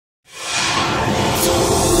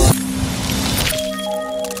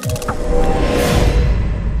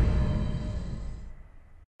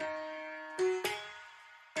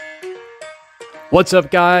What's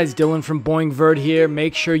up, guys? Dylan from BoingVERT here.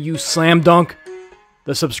 Make sure you slam dunk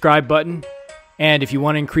the subscribe button. And if you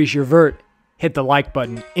want to increase your vert, hit the like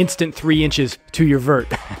button. Instant 3 inches to your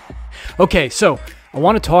vert. Okay, so I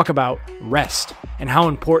want to talk about rest and how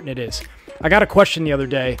important it is. I got a question the other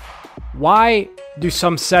day. Why do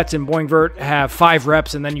some sets in BoingVERT have 5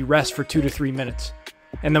 reps and then you rest for 2 to 3 minutes?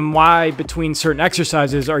 And then why between certain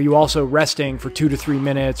exercises are you also resting for 2 to 3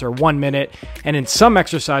 minutes or 1 minute? And in some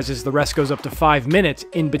exercises, the rest goes up to 5 minutes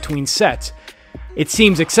in between sets. It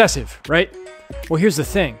seems excessive, right? Well, here's the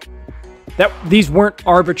thing. These weren't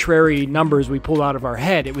arbitrary numbers we pulled out of our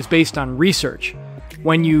head. It was based on research.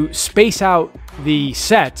 When you space out the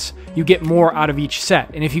sets, you get more out of each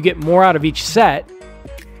set. And if you get more out of each set,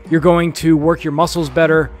 you're going to work your muscles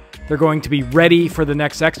better. They're going to be ready for the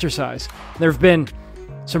next exercise. There have been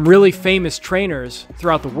some really famous trainers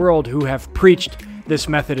throughout the world who have preached this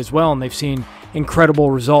method as well, and they've seen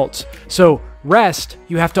incredible results. So rest,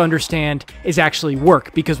 you have to understand, is actually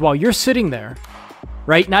work, because while you're sitting there,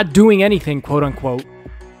 right, not doing anything, quote unquote,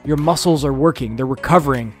 your muscles are working, they're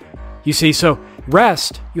recovering. You see, so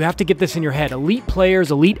rest, you have to get this in your head. Elite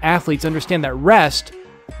players, elite athletes understand that rest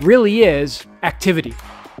really is activity.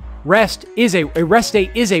 Rest is a rest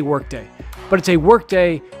day is a work day. But it's a work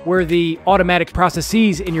day where the automatic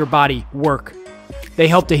processes in your body work. They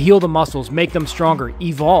help to heal the muscles, make them stronger,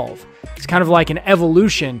 evolve. It's kind of like an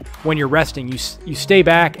evolution when you're resting. You stay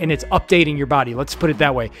back and it's updating your body. Let's put it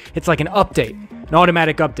that way. It's like an update, an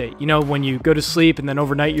automatic update. You know, when you go to sleep and then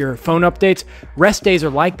overnight your phone updates, rest days are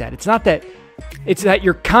like that. It's that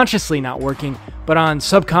you're consciously not working, but on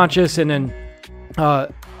subconscious and in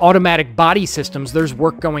automatic body systems, there's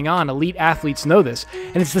work going on. Elite athletes know this.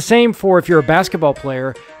 And it's the same for if you're a basketball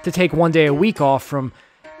player, to take 1 day a week off from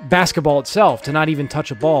basketball itself, to not even touch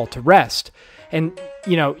a ball, to rest. And,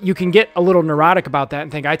 you know, you can get a little neurotic about that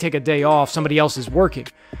and think, I take a day off, somebody else is working.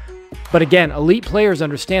 But again, elite players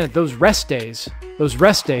understand that those rest days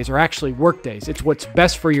are actually work days. It's what's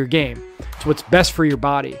best for your game. It's what's best for your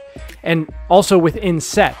body. And also within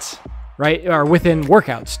sets, right? Or within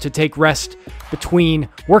workouts, to take rest between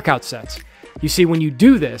workout sets. You see, when you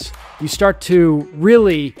do this, you start to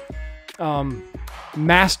really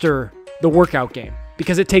master the workout game,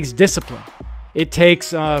 because it takes discipline. It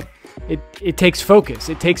takes it takes focus.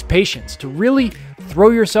 It takes patience to really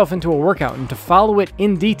throw yourself into a workout and to follow it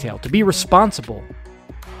in detail, to be responsible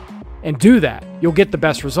and do that. You'll get the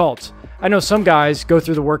best results. I know some guys go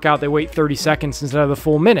through the workout, they wait 30 seconds instead of the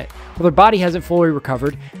full minute. Well, their body hasn't fully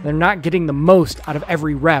recovered, and they're not getting the most out of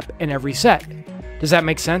every rep and every set. Does that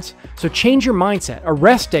make sense? So change your mindset. A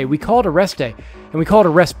rest day, we call it a rest day, and we call it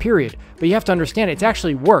a rest period. But you have to understand it's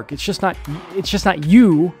actually work. It's just not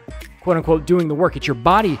you, quote unquote, doing the work. It's your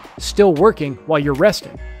body still working while you're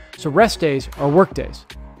resting. So rest days are work days.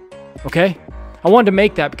 Okay? I wanted to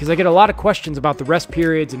make that because I get a lot of questions about the rest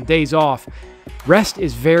periods and days off. Rest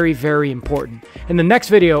is very, very important. In the next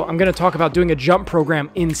video, I'm going to talk about doing a jump program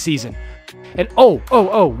in season. And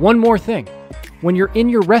one more thing. When you're in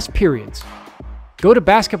your rest periods, go to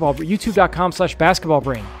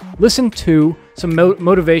youtube.com/basketballbrain. Listen to some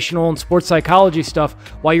motivational and sports psychology stuff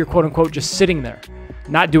while you're, quote unquote, just sitting there,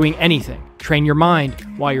 not doing anything. Train your mind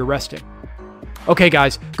while you're resting. Okay,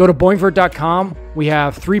 guys, go to BoingVERT.com. We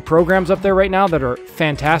have 3 programs up there right now that are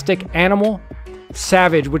fantastic. Animal,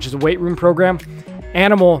 Savage, which is a weight room program.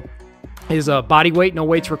 Animal is a body weight, no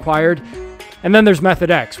weights required. And then there's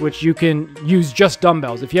Method X, which you can use just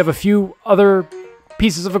dumbbells. If you have a few other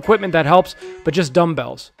pieces of equipment, that helps, but just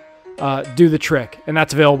dumbbells do the trick. And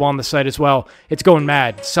that's available on the site as well. It's going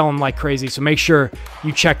mad, it's selling like crazy. So make sure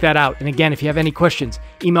you check that out. And again, if you have any questions,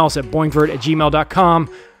 email us at boingvert@gmail.com.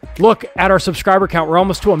 Look at our subscriber count. We're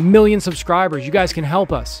almost to 1 million subscribers. You guys can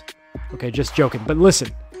help us. Okay, just joking. But listen,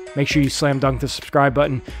 make sure you slam dunk the subscribe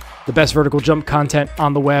button. The best vertical jump content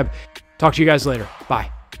on the web. Talk to you guys later. Bye.